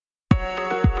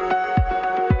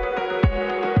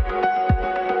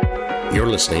You're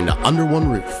listening to Under One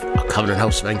Roof, a Covenant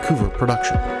House Vancouver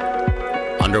production.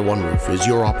 Under One Roof is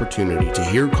your opportunity to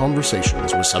hear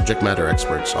conversations with subject matter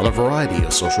experts on a variety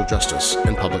of social justice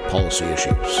and public policy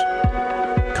issues.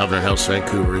 Covenant House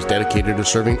Vancouver is dedicated to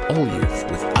serving all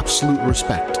youth with absolute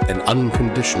respect and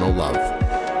unconditional love,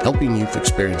 helping youth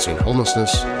experiencing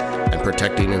homelessness and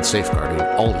protecting and safeguarding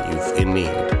all youth in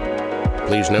need.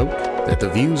 Please note that the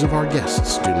views of our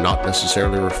guests do not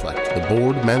necessarily reflect the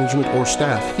board, management, or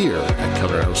staff here at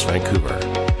Covenant House Vancouver.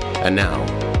 And now,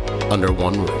 Under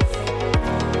One Roof.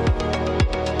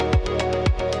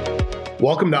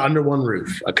 Welcome to Under One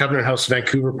Roof, a Covenant House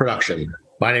Vancouver production.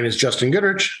 My name is Justin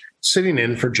Goodrich, sitting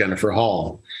in for Jennifer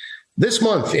Hall. This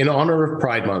month, in honor of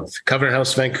Pride Month, Covenant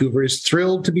House Vancouver is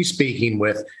thrilled to be speaking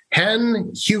with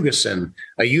Han Hugeson,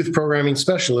 a youth programming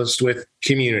specialist with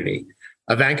Community.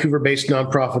 A Vancouver-based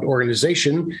nonprofit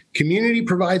organization, Community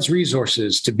provides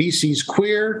resources to BC's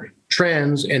queer,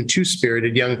 trans, and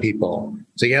two-spirited young people.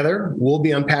 Together, we'll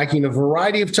be unpacking a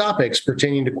variety of topics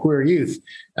pertaining to queer youth,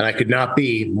 and I could not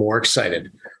be more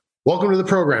excited. Welcome to the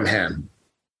program, Han.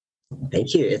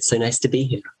 Thank you. It's so nice to be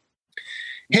here.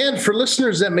 Han, for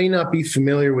listeners that may not be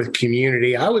familiar with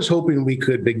Community, I was hoping we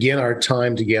could begin our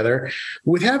time together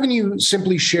with having you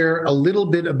simply share a little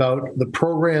bit about the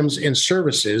programs and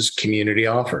services Community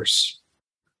offers.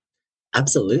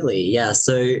 Absolutely. Yeah.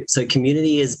 So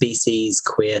Community is BC's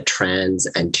queer, trans,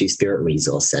 and two-spirit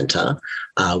resource center.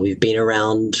 We've been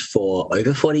around for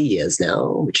over 40 years now,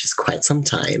 which is quite some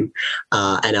time.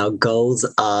 And our goals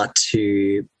are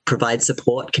to provide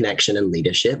support, connection, and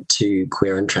leadership to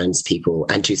queer and trans people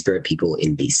and two-spirit people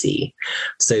in BC.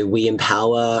 So we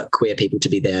empower queer people to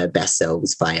be their best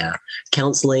selves via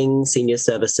counselling, senior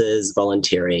services,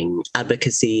 volunteering,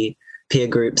 advocacy, peer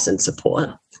groups, and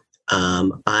support.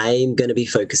 I'm going to be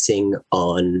focusing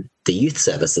on the youth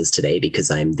services today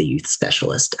because I'm the youth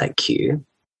specialist at Q.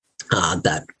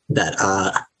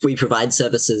 We provide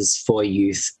services for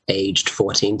youth aged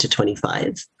 14 to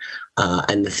 25.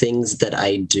 And the things that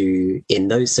I do in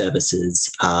those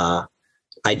services are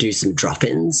I do some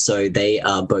drop-ins. So they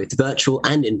are both virtual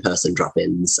and in-person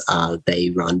drop-ins. They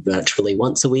run virtually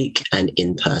once a week and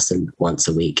in-person once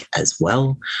a week as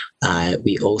well.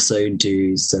 We also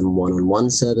do some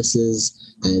one-on-one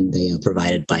services, and they are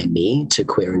provided by me to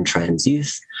queer and trans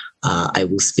youth. I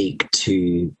will speak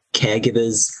to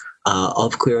caregivers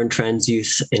of queer and trans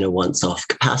youth in a once-off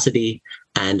capacity,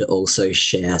 and also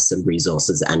share some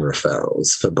resources and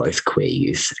referrals for both queer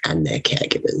youth and their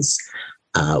caregivers.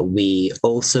 We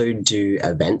also do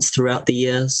events throughout the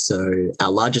year. So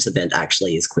our largest event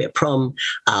actually is Queer Prom,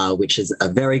 which is a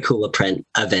very cool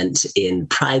event in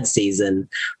Pride season,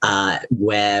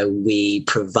 where we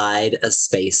provide a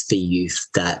space for youth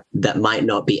that might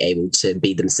not be able to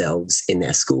be themselves in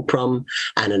their school prom,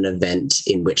 and an event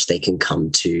in which they can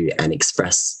come to and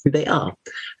express who they are.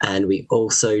 And we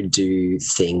also do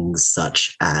things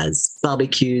such as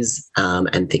barbecues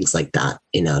and things like that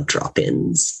in our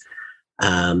drop-ins.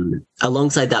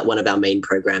 Alongside that, one of our main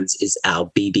programs is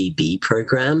our BBB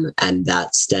program, and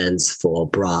that stands for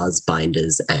bras,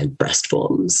 binders, and breast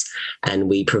forms. And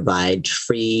we provide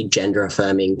free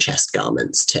gender-affirming chest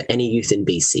garments to any youth in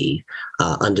BC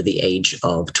under the age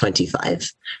of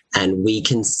 25. And we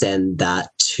can send that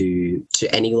to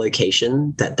any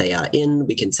location that they are in.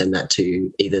 We can send that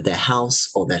to either their house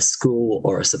or their school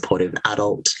or a supportive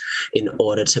adult in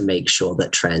order to make sure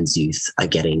that trans youth are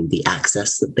getting the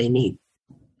access that they need.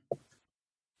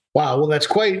 Wow, well, that's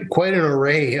quite an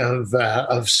array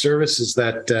of services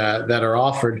that are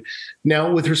offered.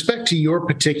 Now, with respect to your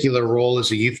particular role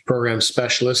as a youth program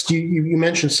specialist, you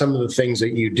mentioned some of the things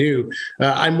that you do.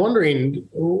 I'm wondering,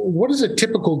 what does a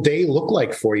typical day look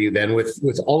like for you then,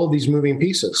 with all of these moving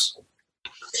pieces?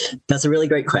 That's a really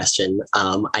great question.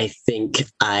 I think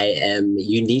I am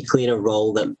uniquely in a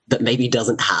role that maybe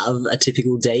doesn't have a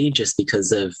typical day, just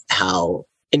because of how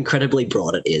incredibly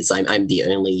broad it is. I'm the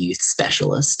only youth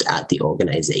specialist at the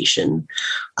organization,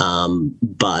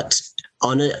 but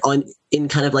in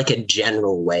kind of like a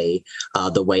general way,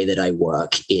 the way that I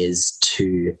work is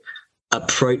to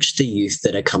approach the youth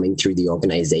that are coming through the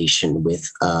organization with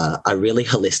a really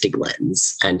holistic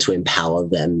lens, and to empower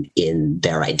them in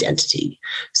their identity.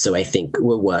 So I think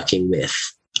we're working with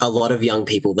a lot of young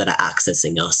people that are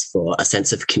accessing us for a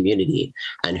sense of community,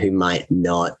 and who might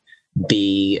not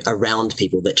be around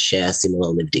people that share similar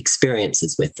lived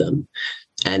experiences with them.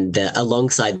 And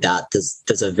alongside that,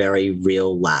 there's a very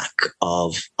real lack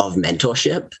of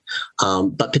mentorship,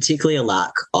 but particularly a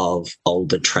lack of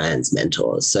older trans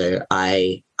mentors. So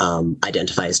I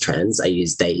identify as trans. I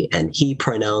use they and he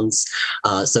pronouns.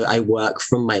 So I work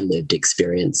from my lived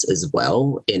experience as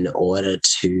well, in order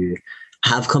to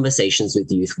have conversations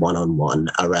with youth one-on-one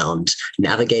around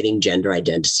navigating gender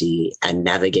identity and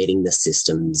navigating the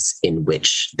systems in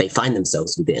which they find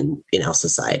themselves within in our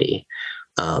society.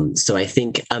 So I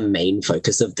think a main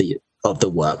focus of the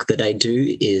work that I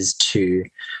do is to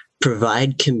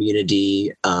provide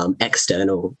community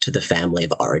external to the family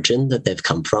of origin that they've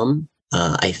come from.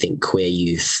 I think queer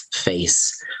youth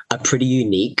face a pretty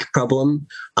unique problem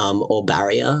or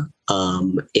barrier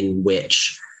in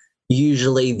which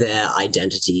usually their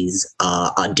identities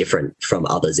are different from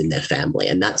others in their family,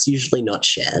 and that's usually not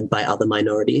shared by other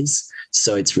minorities.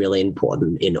 So it's really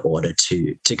important in order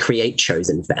to create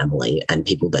chosen family and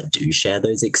people that do share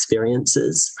those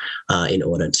experiences in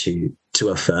order to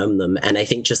affirm them. And I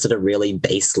think just at a really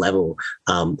base level,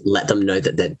 let them know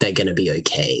that they're going to be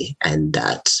okay and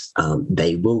that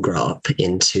they will grow up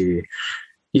into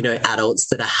adults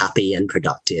that are happy and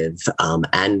productive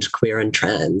and queer and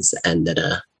trans and that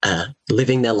are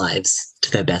living their lives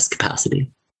to their best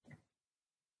capacity.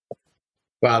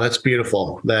 Wow, that's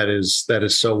beautiful. That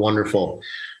is so wonderful.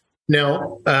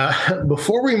 Now,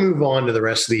 before we move on to the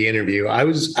rest of the interview, I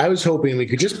was hoping we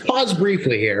could just pause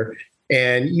briefly here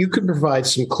and you could provide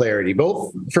some clarity,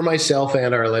 both for myself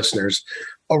and our listeners,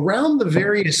 around the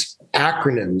various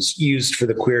acronyms used for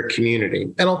the queer community.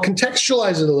 And I'll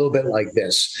contextualize it a little bit like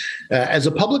this. As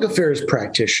a public affairs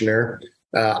practitioner,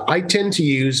 I tend to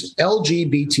use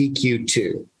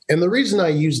LGBTQ2. And the reason I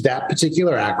use that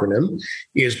particular acronym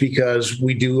is because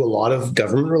we do a lot of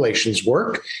government relations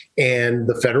work, and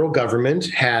the federal government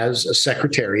has a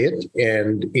secretariat,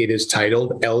 and it is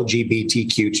titled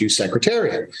LGBTQ2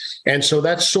 Secretariat. And so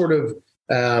that's sort of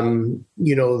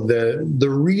the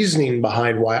reasoning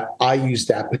behind why I use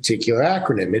that particular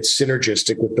acronym. It's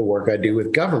synergistic with the work I do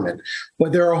with government.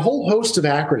 But there are a whole host of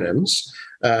acronyms.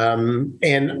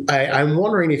 And I'm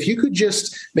wondering if you could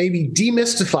just maybe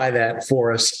demystify that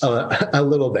for us a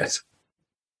little bit.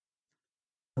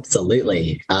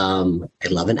 Absolutely. I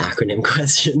love an acronym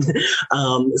question.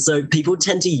 So people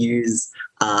tend to use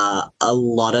a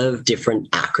lot of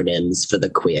different acronyms for the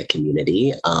queer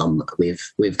community.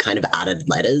 We've kind of added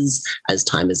letters as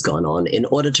time has gone on in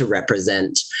order to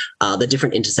represent the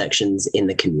different intersections in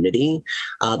the community.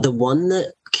 The one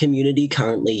that community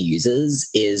currently uses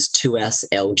is 2S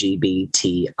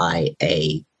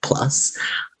LGBTIA+.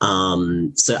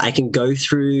 So I can go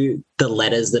through the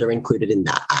letters that are included in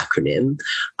that acronym.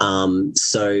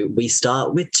 So we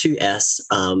start with 2S,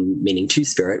 meaning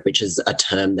Two-Spirit, which is a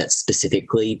term that's specific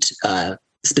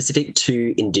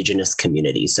to Indigenous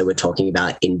communities. So we're talking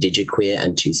about Indigiqueer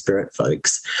and Two-Spirit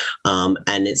folks.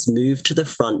 And it's moved to the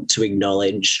front to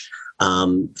acknowledge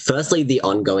firstly, the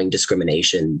ongoing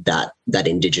discrimination that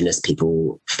Indigenous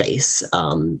people face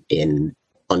on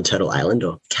Turtle Island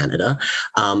or Canada,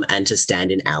 and to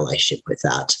stand in allyship with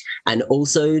that. And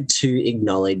also to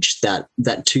acknowledge that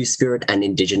Two-Spirit and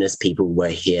Indigenous people were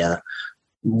here,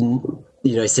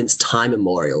 since time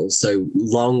immemorial. So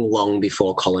long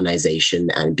before colonization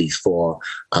and before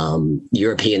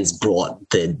Europeans brought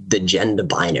the gender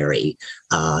binary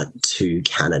to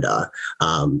Canada.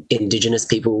 Indigenous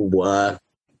people were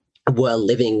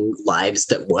living lives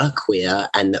that were queer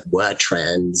and that were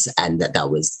trans, and that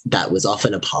was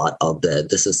often a part of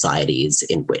the societies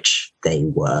in which they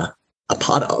were a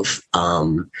part of.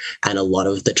 And a lot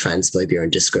of the transphobia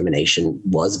and discrimination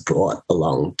was brought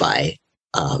along by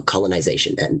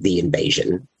colonization and the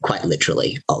invasion, quite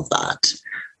literally, of that.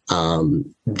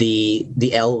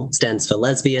 The L stands for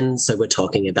lesbian, so we're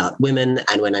talking about women,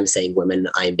 and when I'm saying women,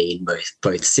 I mean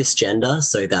both cisgender,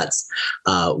 so that's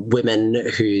women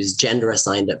whose gender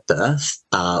assigned at birth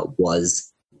was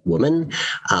woman.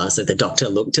 So the doctor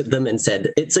looked at them and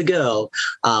said, it's a girl,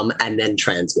 and then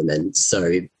trans women,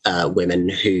 so women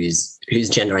whose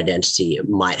gender identity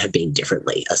might have been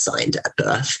differently assigned at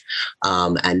birth.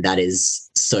 And that is,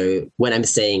 so when I'm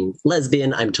saying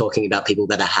lesbian, I'm talking about people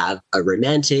that have a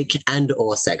romantic and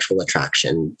or sexual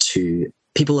attraction to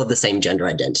people of the same gender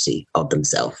identity of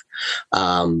themselves.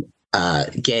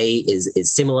 Gay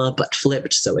is similar but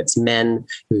flipped, so it's men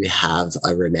who have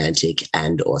a romantic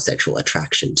and or sexual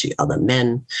attraction to other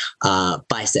men.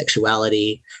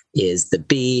 Bisexuality is the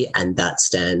B, and that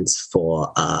stands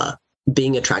for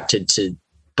being attracted to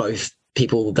both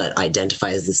people that identify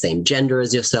as the same gender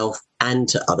as yourself and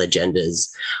to other genders.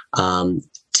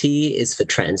 T is for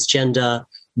transgender,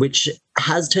 which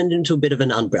has turned into a bit of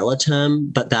an umbrella term,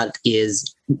 but that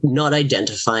is not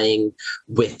identifying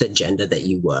with the gender that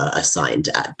you were assigned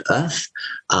at birth.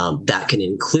 That can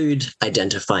include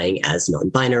identifying as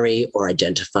non-binary or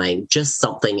identifying just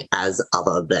something as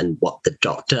other than what the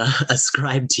doctor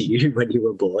ascribed to you when you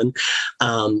were born.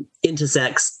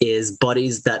 Intersex is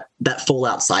bodies that fall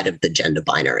outside of the gender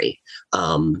binary,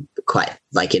 quite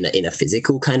like in a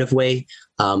physical kind of way.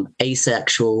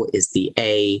 Asexual is the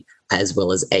A, as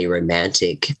well as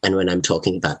aromantic. And when I'm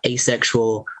talking about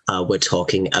asexual, we're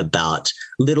talking about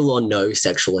little or no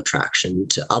sexual attraction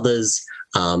to others.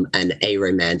 And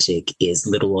aromantic is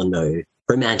little or no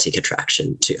romantic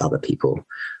attraction to other people.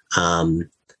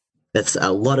 That's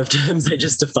a lot of terms I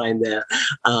just defined there.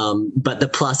 But the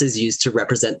plus is used to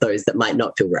represent those that might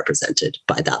not feel represented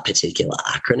by that particular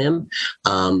acronym.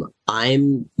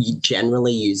 I'm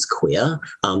generally use queer.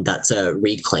 That's a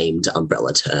reclaimed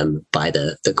umbrella term by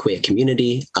the queer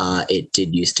community. It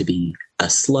did used to be a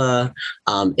slur.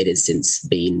 It has since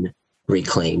been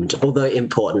reclaimed, although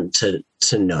important to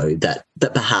know that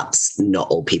perhaps not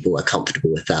all people are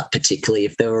comfortable with that, particularly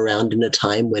if they were around in a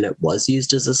time when it was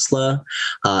used as a slur.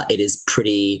 It is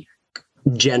pretty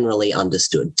generally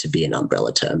understood to be an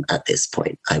umbrella term at this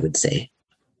point, I would say.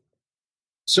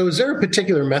 So is there a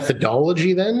particular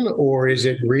methodology then, or is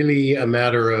it really a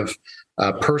matter of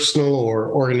personal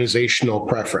or organizational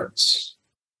preference?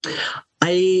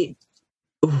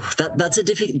 That's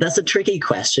a tricky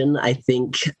question. I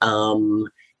think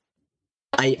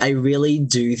I really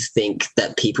do think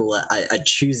that people are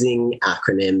choosing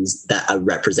acronyms that are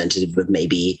representative of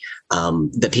maybe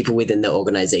the people within the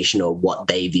organization or what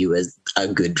they view as a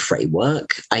good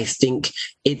framework. I think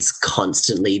it's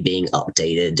constantly being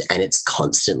updated and it's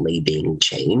constantly being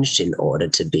changed in order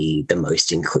to be the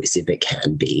most inclusive it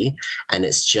can be. And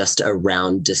it's just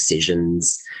around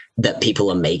decisions that people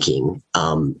are making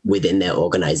within their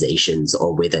organizations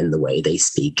or within the way they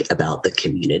speak about the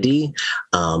community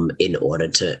in order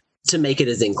to make it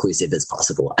as inclusive as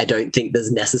possible. I don't think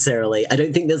there's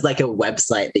like a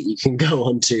website that you can go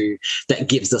onto that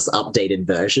gives us updated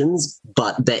versions,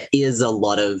 but there is a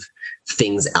lot of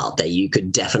things out there. You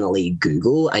could definitely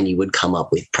Google and you would come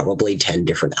up with probably 10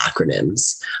 different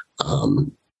acronyms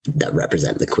that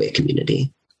represent the queer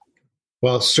community.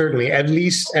 Well, certainly at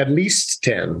least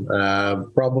 10,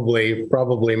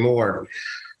 probably more.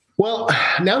 Well,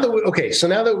 now that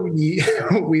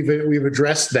we've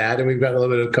addressed that and we've got a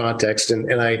little bit of context,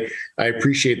 and I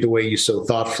appreciate the way you so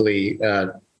thoughtfully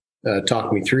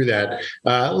talked me through that.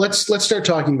 Let's start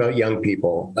talking about young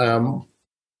people.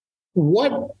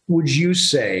 What would you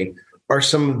say are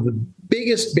some of the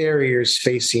biggest barriers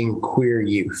facing queer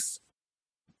youth?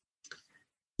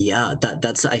 Yeah,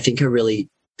 that's I think a really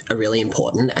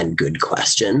important and good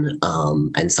question,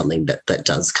 and something that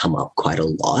does come up quite a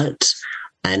lot.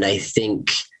 And I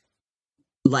think,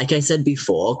 like I said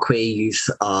before, queer youth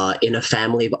are in a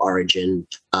family of origin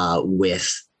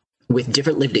with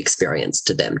different lived experience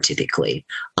to them typically,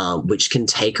 which can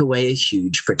take away a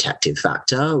huge protective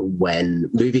factor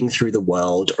when moving through the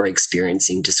world or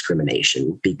experiencing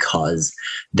discrimination, because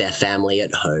their family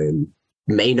at home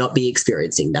may not be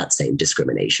experiencing that same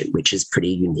discrimination, which is pretty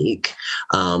unique.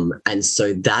 And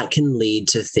so that can lead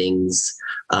to things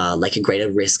like a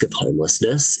greater risk of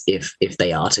homelessness if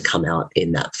they are to come out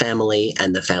in that family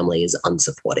and the family is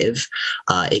unsupportive.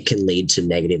 It can lead to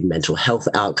negative mental health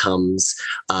outcomes,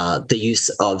 the use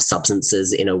of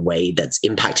substances in a way that's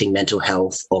impacting mental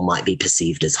health or might be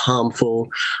perceived as harmful,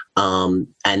 and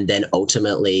then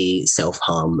ultimately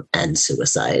self-harm and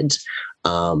suicide.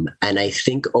 And I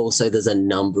think also there's a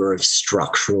number of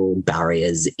structural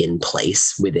barriers in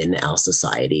place within our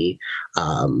society,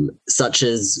 such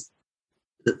as,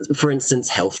 for instance,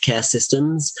 healthcare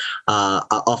systems are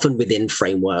often within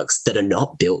frameworks that are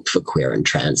not built for queer and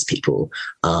trans people,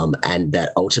 and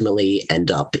that ultimately end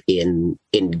up in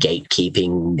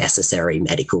gatekeeping necessary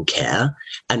medical care.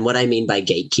 And what I mean by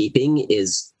gatekeeping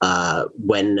is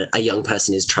when a young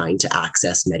person is trying to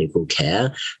access medical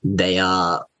care, they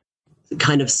are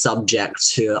kind of subject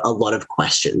to a lot of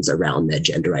questions around their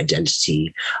gender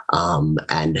identity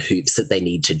and hoops that they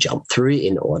need to jump through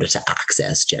in order to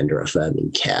access gender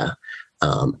affirming care.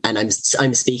 And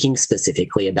I'm speaking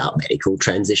specifically about medical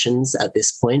transitions at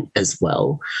this point as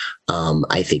well.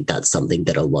 I think that's something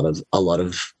that a lot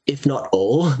of, if not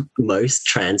all, most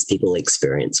trans people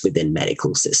experience within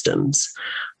medical systems.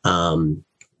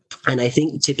 And I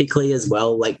think typically as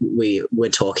well, like we're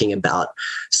talking about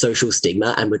social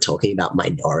stigma and we're talking about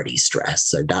minority stress.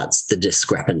 So that's the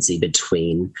discrepancy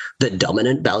between the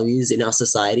dominant values in our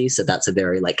society. So that's a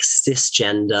very like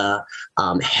cisgender,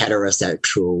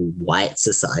 heterosexual, white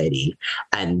society.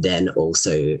 And then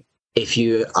also if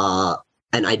you are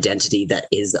an identity that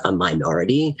is a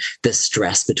minority, the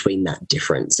stress between that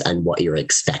difference and what you're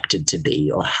expected to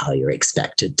be or how you're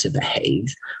expected to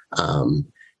behave,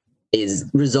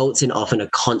 results in often a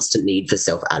constant need for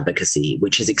self-advocacy,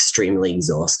 which is extremely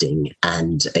exhausting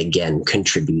and again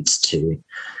contributes to,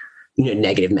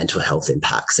 negative mental health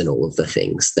impacts and all of the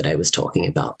things that I was talking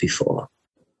about before.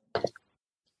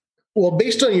 Well,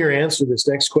 based on your answer, this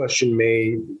next question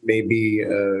may be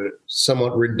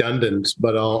somewhat redundant,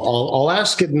 but I'll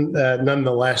ask it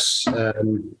nonetheless.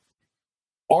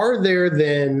 Are there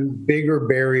then bigger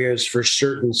barriers for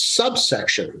certain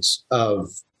subsections of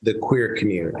the queer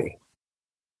community?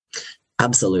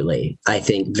 Absolutely. I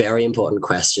think very important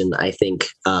question. I think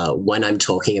when I'm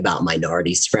talking about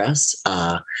minority stress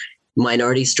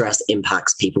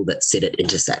impacts people that sit at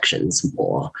intersections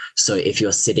more. So if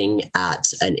you're sitting at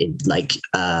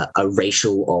a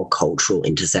racial or cultural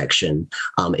intersection,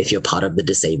 if you're part of the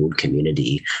disabled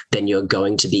community, then you're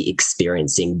going to be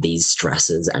experiencing these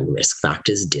stresses and risk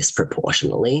factors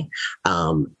disproportionately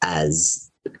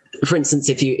for instance,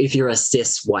 if you're a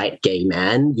cis white gay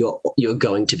man, you're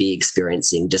going to be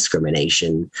experiencing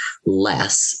discrimination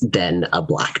less than a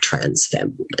Black trans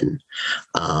femme woman.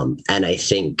 And I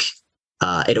think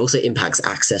it also impacts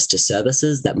access to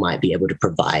services that might be able to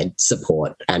provide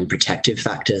support and protective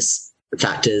factors.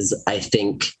 I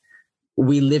think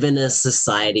we live in a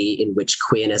society in which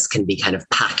queerness can be kind of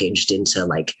packaged into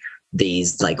like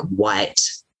these like white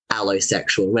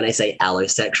allosexual. When I say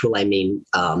allosexual, I mean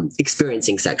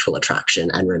experiencing sexual attraction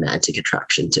and romantic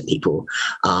attraction to people,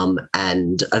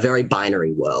 and a very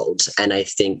binary world. And I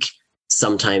think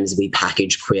sometimes we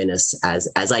package queerness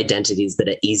as identities that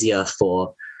are easier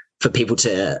for people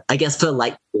to, I guess, for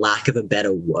like lack of a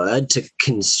better word, to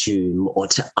consume or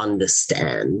to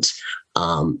understand.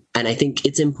 And I think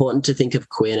it's important to think of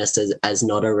queerness as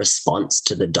not a response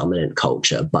to the dominant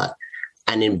culture, but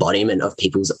an embodiment of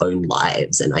people's own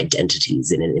lives and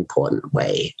identities in an important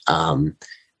way.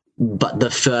 But the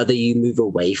further you move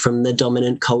away from the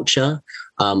dominant culture,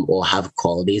 or have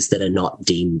qualities that are not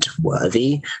deemed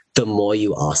worthy, the more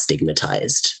you are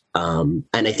stigmatized. And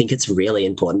I think it's really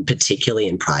important, particularly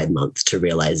in Pride Month, to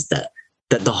realize that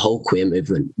the whole queer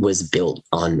movement was built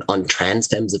on trans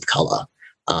femmes of color.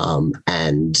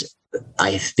 And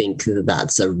I think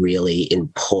that's a really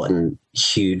important,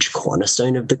 huge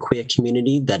cornerstone of the queer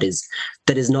community that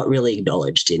is not really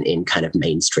acknowledged in kind of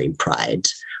mainstream Pride.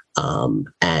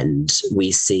 And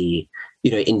we see,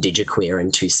 indigiqueer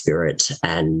and two-spirit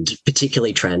and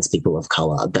particularly trans people of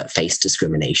color that face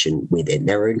discrimination within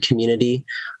their own community,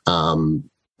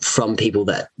 from people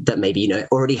that maybe,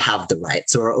 already have the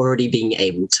rights or are already being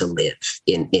able to live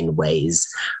in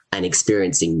ways and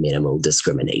experiencing minimal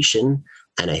discrimination.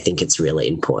 And I think it's really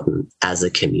important as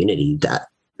a community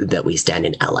that we stand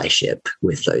in allyship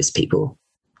with those people.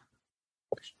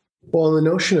 Well, the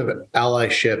notion of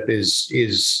allyship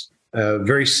is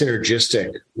very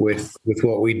synergistic with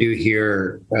what we do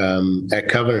here at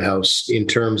Covenant House in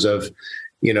terms of,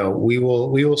 we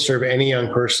will serve any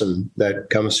young person that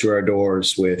comes through our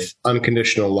doors with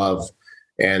unconditional love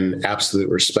and absolute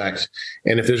respect.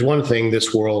 And if there's one thing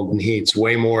this world needs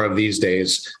way more of these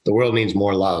days, the world needs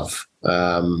more love.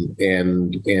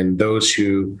 And those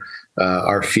who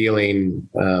are feeling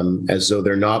as though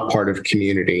they're not part of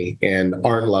community and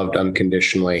aren't loved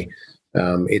unconditionally,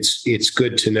 it's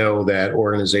good to know that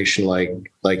organization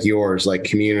like yours, like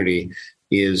Community,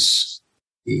 is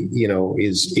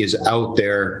out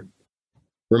there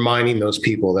reminding those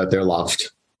people that they're loved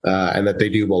and that they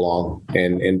do belong,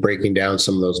 and breaking down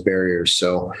some of those barriers.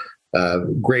 So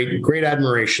great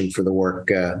admiration for the work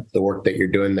that you're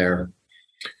doing there.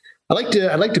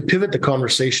 I'd like to pivot the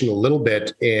conversation a little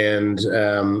bit and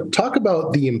talk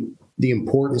about the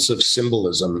importance of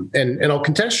symbolism, and I'll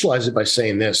contextualize it by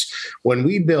saying this: when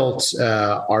we built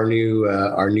our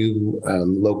new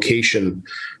location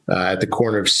at the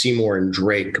corner of Seymour and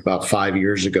Drake about 5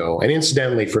 years ago, and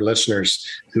incidentally, for listeners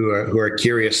who are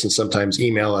curious and sometimes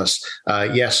email us,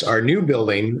 yes, our new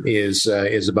building is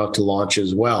about to launch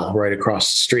as well, right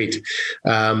across the street.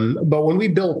 But when we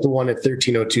built the one at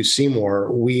 1302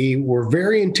 Seymour, we were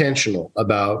very intentional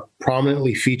about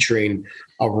prominently featuring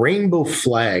a rainbow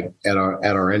flag at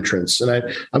our entrance. And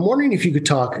I'm wondering if you could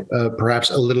talk perhaps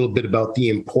a little bit about the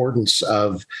importance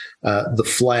of the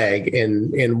flag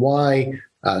and why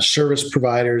service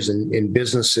providers and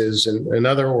businesses and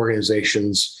other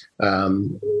organizations,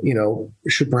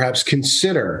 should perhaps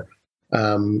consider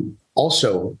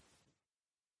also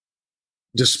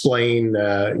displaying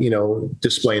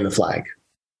the flag.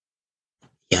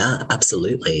 Yeah,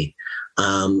 absolutely.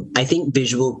 I think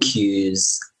visual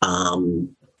cues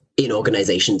in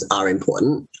organizations are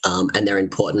important, and they're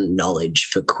important knowledge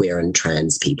for queer and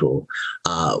trans people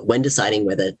when deciding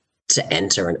whether to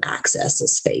enter and access a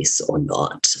space or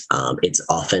not. It's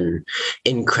often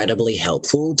incredibly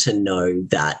helpful to know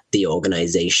that the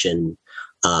organization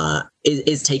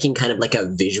is taking kind of like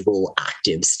a visual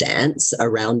active stance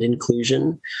around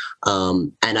inclusion.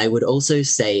 And I would also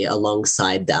say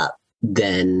alongside that,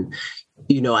 then,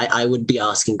 I would be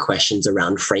asking questions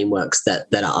around frameworks that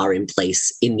are in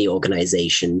place in the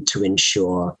organization to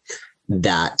ensure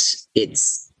that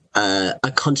it's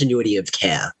a continuity of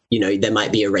care. There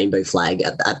might be a rainbow flag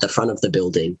at the front of the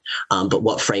building, but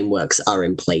what frameworks are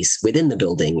in place within the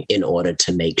building in order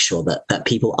to make sure that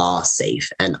people are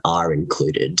safe and are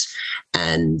included.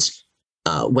 And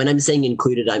when I'm saying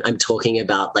included, I'm talking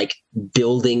about like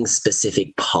building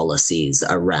specific policies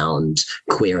around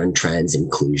queer and trans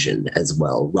inclusion as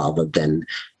well, rather than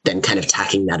kind of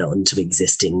tacking that onto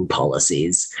existing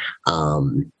policies.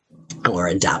 Or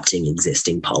adapting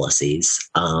existing policies.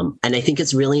 And I think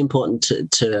it's really important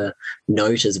to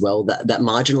note as well that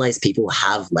marginalized people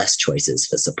have less choices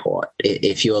for support.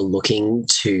 If you're looking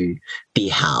to be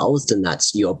housed and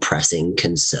that's your pressing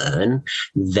concern,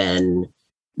 then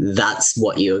that's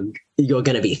what you're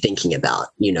going to be thinking about,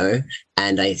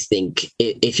 And I think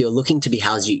if you're looking to be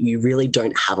housed, you really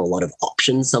don't have a lot of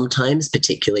options sometimes,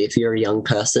 particularly if you're a young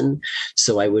person.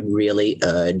 So I would really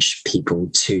urge people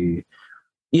to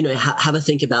have a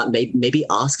think about maybe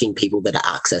asking people that are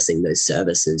accessing those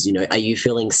services, are you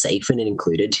feeling safe and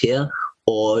included here,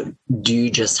 or do you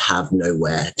just have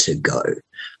nowhere to go?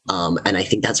 And I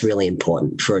think that's really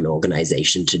important for an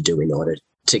organization to do in order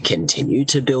to continue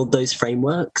to build those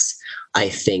frameworks. I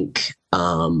think,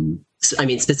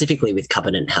 specifically with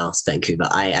Covenant House Vancouver,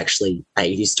 I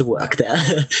used to work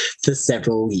there for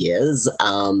several years,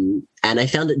 and I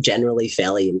found it generally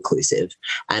fairly inclusive.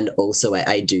 And also,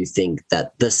 I do think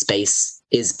that the space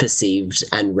is perceived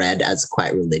and read as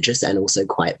quite religious and also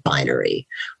quite binary.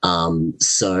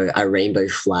 So a rainbow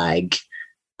flag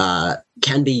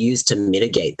can be used to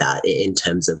mitigate that in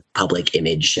terms of public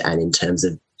image and in terms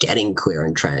of getting queer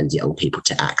and trans young people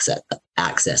to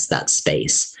access that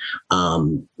space.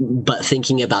 But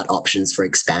thinking about options for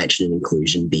expansion and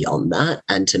inclusion beyond that,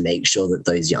 and to make sure that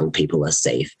those young people are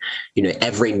safe,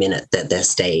 every minute that they're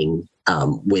staying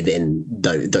within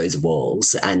those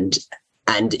walls. And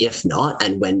if not,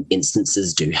 and when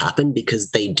instances do happen, because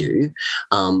they do,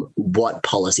 what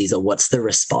policies or what's the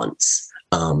response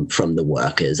from the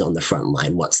workers on the front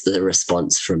line? What's the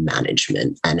response from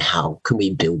management, and how can we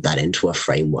build that into a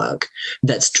framework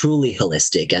that's truly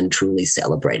holistic and truly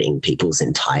celebrating people's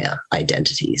entire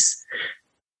identities?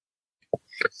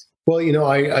 Well,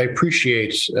 I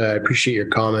appreciate your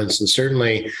comments, and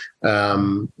certainly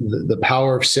the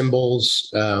power of symbols,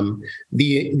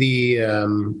 the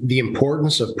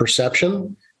importance of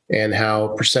perception, and how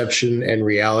perception and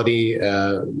reality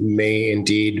may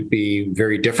indeed be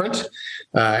very different.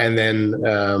 And then,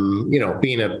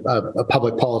 being a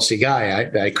public policy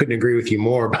guy, I couldn't agree with you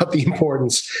more about the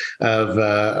importance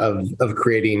of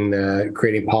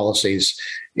creating policies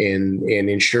in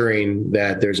ensuring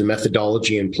that there's a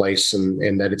methodology in place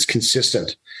and that it's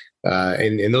consistent.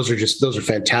 And those are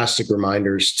fantastic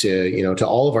reminders to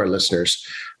all of our listeners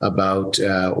about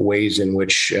ways in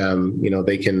which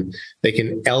they can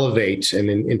elevate and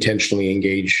intentionally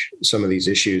engage some of these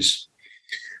issues.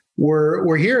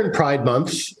 We're here in Pride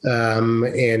Month,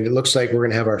 and it looks like we're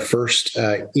going to have our first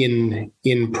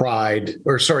in-person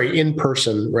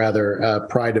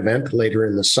Pride event later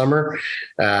in the summer,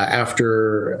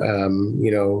 after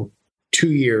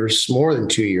 2 years, more than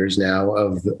 2 years now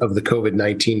of the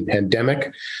COVID-19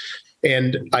 pandemic.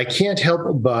 And I can't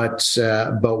help but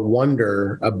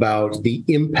wonder about the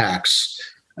impacts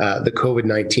the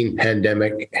COVID-19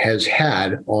 pandemic has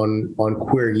had on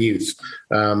queer youth.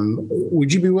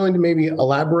 Would you be willing to maybe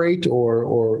elaborate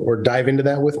or dive into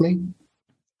that with me?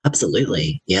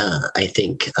 Absolutely. Yeah, I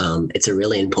think it's a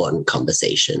really important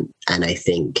conversation. And I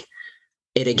think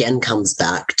it again comes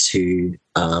back to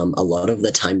a lot of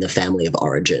the time the family of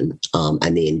origin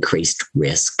and the increased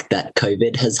risk that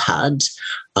COVID has had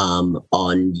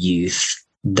on youth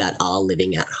that are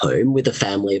living at home with a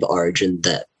family of origin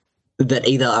that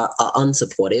either are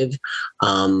unsupportive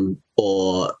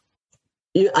or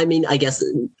I mean, I guess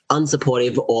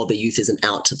unsupportive, or the youth isn't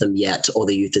out to them yet, or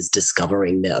the youth is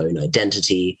discovering their own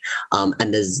identity.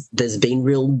 And there's been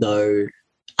real no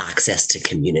access to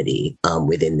community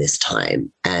within this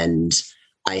time. And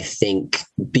I think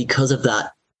because of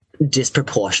that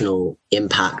disproportional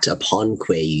impact upon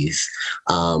queer youth,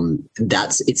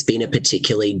 it's been a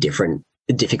particularly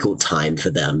difficult time for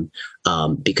them,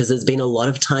 because there's been a lot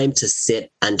of time to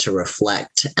sit and to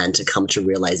reflect and to come to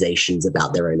realizations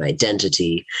about their own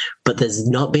identity, but there's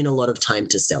not been a lot of time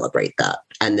to celebrate that,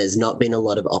 and there's not been a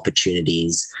lot of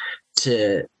opportunities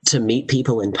to meet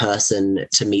people in person,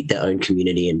 to meet their own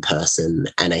community in person.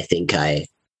 And I think I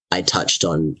touched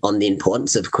on the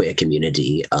importance of queer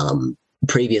community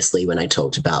previously when I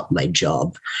talked about my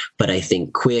job, but I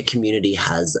think queer community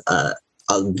has a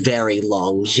very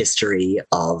long history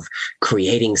of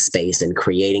creating space and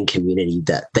creating community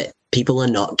that people are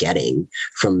not getting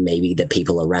from maybe the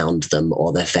people around them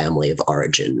or their family of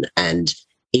origin. And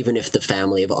even if the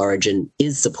family of origin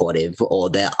is supportive or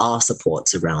there are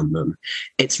supports around them,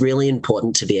 it's really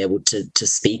important to be able to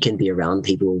speak and be around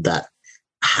people that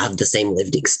have the same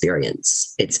lived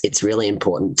experience. It's really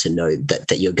important to know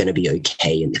that you're going to be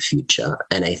okay in the future.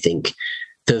 And I think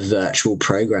the virtual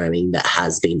programming that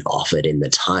has been offered in the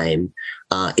time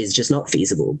is just not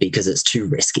feasible because it's too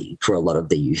risky for a lot of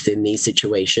the youth in these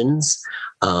situations.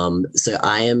 So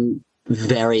I am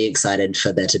very excited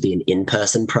for there to be an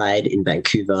in-person Pride in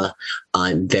Vancouver.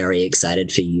 I'm very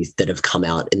excited for youth that have come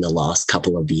out in the last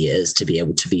couple of years to be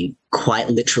able to be quite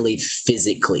literally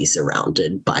physically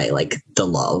surrounded by like the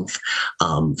love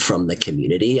from the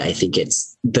community. I think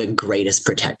it's the greatest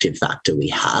protective factor we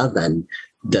have and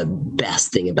the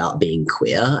best thing about being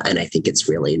queer. And I think it's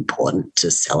really important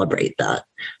to celebrate that.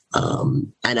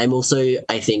 And I'm also,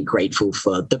 I think, grateful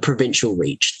for the provincial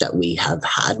reach that we have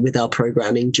had with our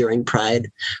programming during Pride.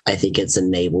 I think it's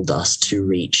enabled us to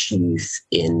reach youth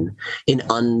in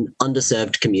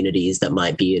underserved communities that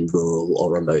might be in rural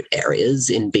or remote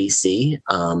areas in BC.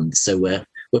 So we're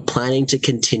planning to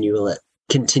continue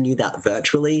that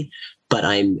virtually, but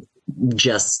I'm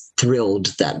just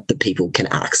thrilled that the people can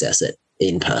access it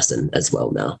in person as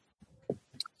well now.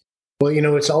 Well,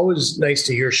 it's always nice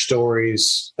to hear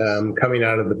stories coming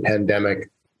out of the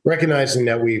pandemic, recognizing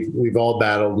that we've all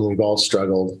battled and we've all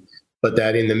struggled, but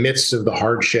that in the midst of the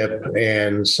hardship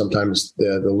and sometimes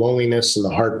the loneliness and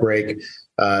the heartbreak,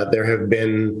 there have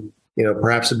been,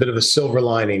 perhaps a bit of a silver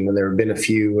lining, and there have been a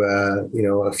few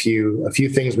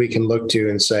things we can look to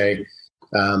and say,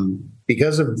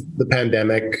 because of the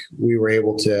pandemic, we were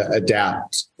able to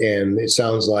adapt, and it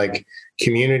sounds like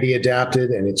community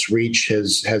adapted and its reach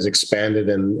has expanded,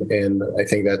 and I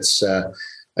think it's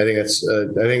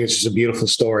just a beautiful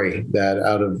story that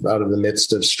out of the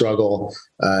midst of struggle,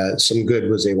 some good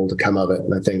was able to come of it,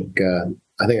 and I think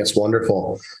that's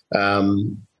wonderful.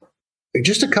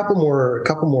 Just a couple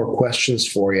more questions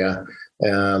for you.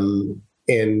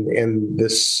 And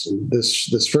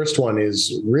this first one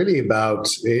is really about,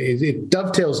 it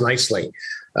dovetails nicely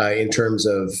in terms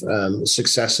of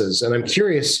successes. And I'm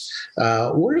curious,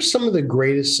 what are some of the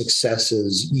greatest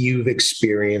successes you've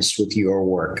experienced with your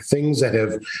work? Things that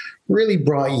have really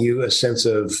brought you a sense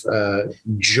of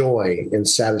joy and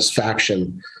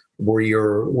satisfaction, where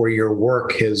your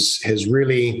work has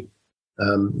really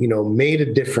made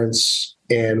a difference,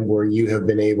 and where you have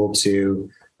been able to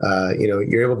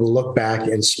you're able to look back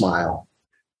and smile.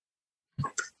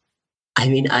 I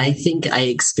mean, I think I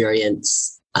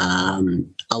experience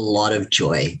a lot of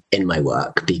joy in my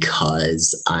work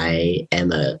because I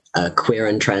am a queer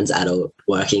and trans adult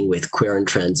working with queer and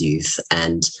trans youth.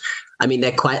 And I mean,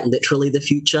 they're quite literally the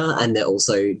future, and they're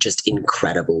also just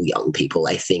incredible young people.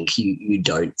 I think you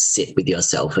don't sit with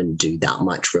yourself and do that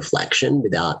much reflection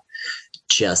without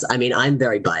I'm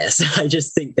very biased. I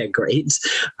just think they're great.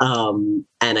 And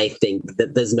I think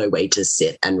that there's no way to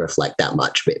sit and reflect that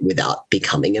much without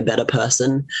becoming a better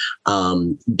person.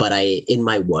 But in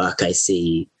my work, I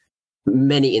see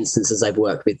many instances. I've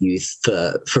worked with youth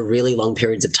for really long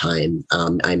periods of time.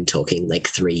 I'm talking like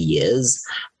 3 years,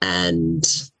 and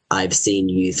I've seen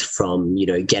youth from,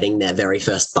 getting their very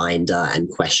first binder and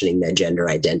questioning their gender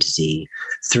identity,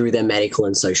 through their medical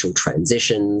and social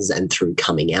transitions and through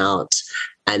coming out,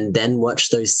 and then watch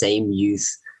those same youth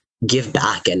give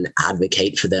back and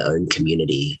advocate for their own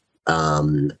community.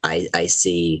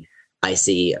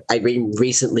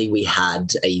 Recently we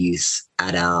had a youth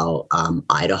at our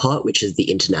Idaho, which is the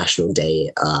International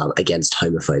Day Against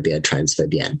Homophobia,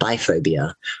 Transphobia, and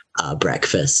Biphobia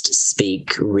breakfast,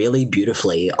 speak really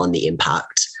beautifully on the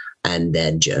impact and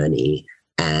their journey.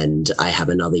 And I have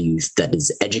another youth that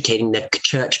is educating the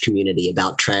church community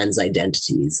about trans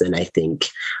identities. And I think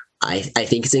I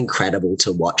think it's incredible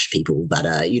to watch people that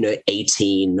are,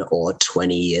 18 or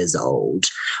 20 years old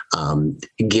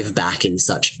give back in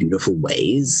such beautiful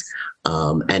ways.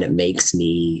 And it makes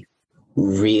me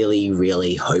really,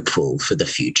 really hopeful for the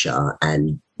future,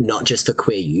 and not just for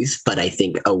queer youth, but I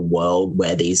think a world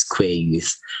where these queer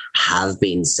youth have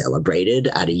been celebrated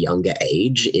at a younger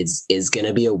age is going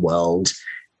to be a world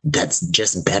that's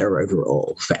just better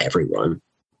overall for everyone.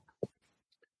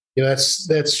 That's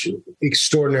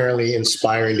extraordinarily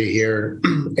inspiring to hear.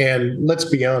 And let's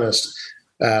be honest,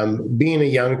 being a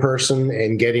young person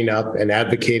and getting up and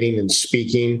advocating and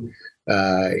speaking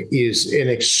is an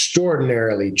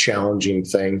extraordinarily challenging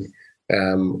thing.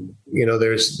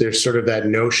 There's sort of that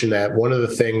notion that one of the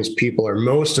things people are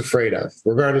most afraid of,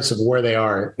 regardless of where they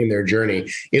are in their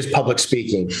journey, is public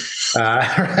speaking,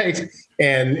 right?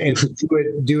 And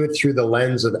to do it through the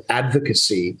lens of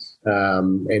advocacy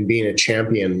and being a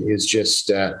champion is just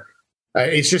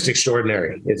it's just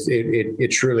extraordinary. It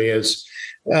truly is.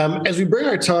 As we bring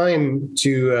our time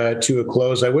to a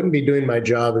close, I wouldn't be doing my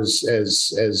job as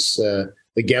the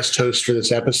guest host for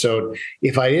this episode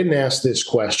if I didn't ask this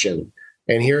question.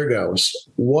 And here it goes.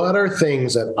 What are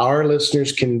things that our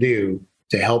listeners can do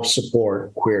to help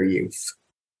support queer youth?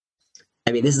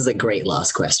 I mean, this is a great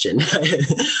last question.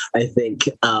 I think,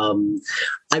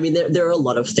 there are a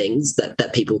lot of things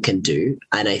that people can do.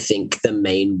 And I think the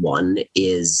main one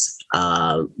is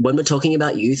when we're talking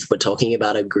about youth, we're talking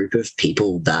about a group of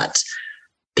people that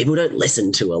people don't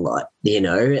listen to a lot,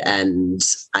 and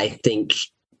I think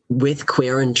with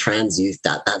queer and trans youth,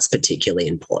 that's particularly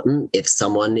important. If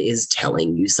someone is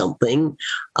telling you something,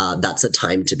 that's a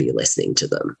time to be listening to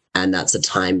them. And that's a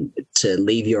time to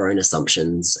leave your own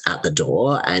assumptions at the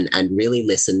door and really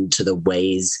listen to the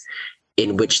ways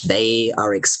in which they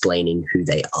are explaining who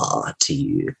they are to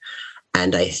you.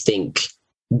 And I think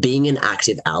being an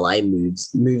active ally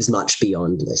moves much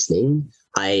beyond listening.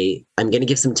 I'm going to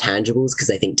give some tangibles because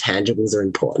I think tangibles are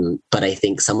important, but I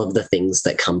think some of the things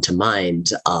that come to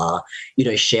mind are,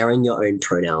 sharing your own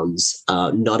pronouns,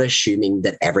 not assuming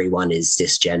that everyone is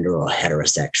cisgender or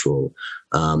heterosexual,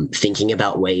 thinking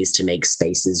about ways to make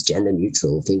spaces gender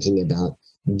neutral, thinking about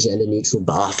gender neutral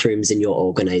bathrooms in your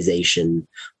organization,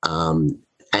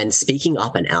 and speaking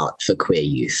up and out for queer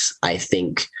youth. I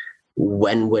think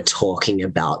when we're talking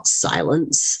about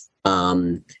silence,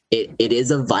 it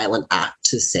is a violent act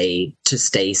to stay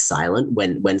silent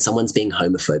when someone's being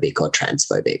homophobic or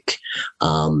transphobic.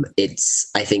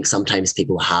 I think sometimes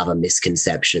people have a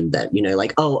misconception that,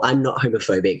 oh, I'm not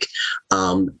homophobic,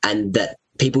 and that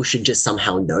people should just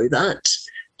somehow know that.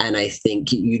 And I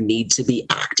think you need to be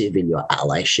active in your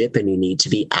allyship, and you need to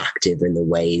be active in the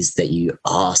ways that you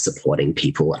are supporting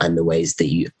people and the ways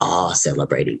that you are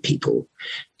celebrating people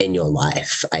in your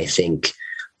life. I think,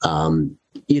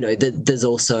 there's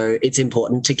also, it's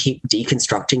important to keep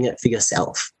deconstructing it for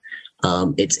yourself.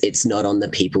 It's not on the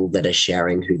people that are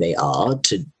sharing who they are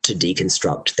to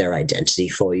deconstruct their identity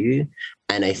for you.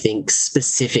 And I think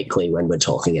specifically when we're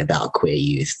talking about queer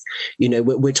youth,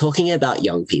 we're talking about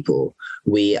young people.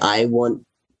 I want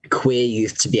queer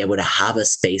youth to be able to have a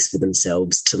space for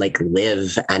themselves to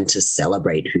live and to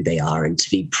celebrate who they are and to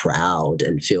be proud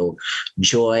and feel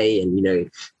joy and,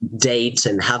 date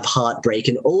and have heartbreak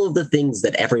and all of the things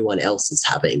that everyone else is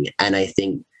having. And I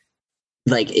think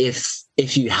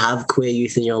if you have queer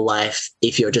youth in your life,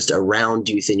 if you're just around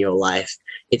youth in your life,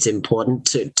 it's important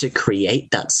to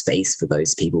create that space for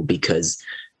those people because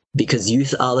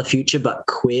youth are the future, but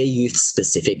queer youth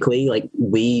specifically,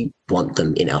 we want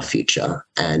them in our future,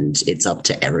 and it's up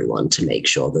to everyone to make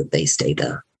sure that they stay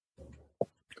there.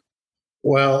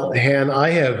 Well, Han,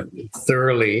 I have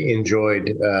thoroughly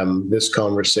enjoyed this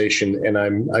conversation, and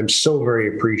I'm so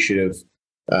very appreciative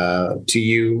to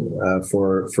you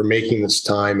for making this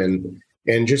time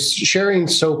and just sharing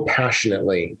so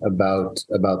passionately about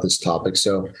this topic.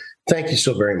 So thank you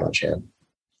so very much, Han.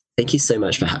 Thank you so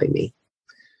much for having me.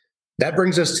 That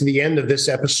brings us to the end of this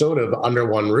episode of Under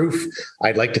One Roof.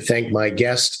 I'd like to thank my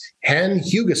guest, Han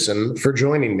Hugesson, for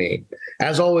joining me.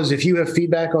 As always, if you have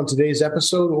feedback on today's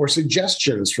episode or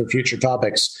suggestions for future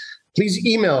topics, please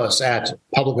email us at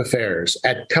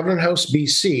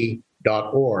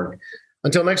publicaffairs@covenanthousebc.org.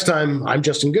 Until next time, I'm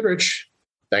Justin Goodrich.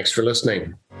 Thanks for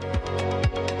listening.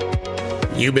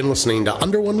 You've been listening to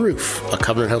Under One Roof, a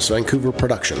Covenant House Vancouver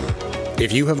production.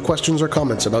 If you have questions or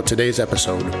comments about today's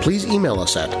episode, please email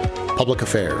us at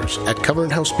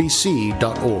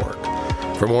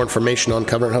publicaffairs@covenanthousebc.org. For more information on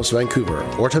Covenant House Vancouver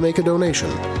or to make a donation,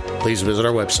 please visit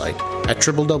our website at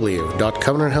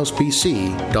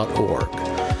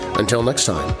www.covenanthousebc.org. Until next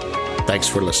time, thanks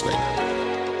for listening.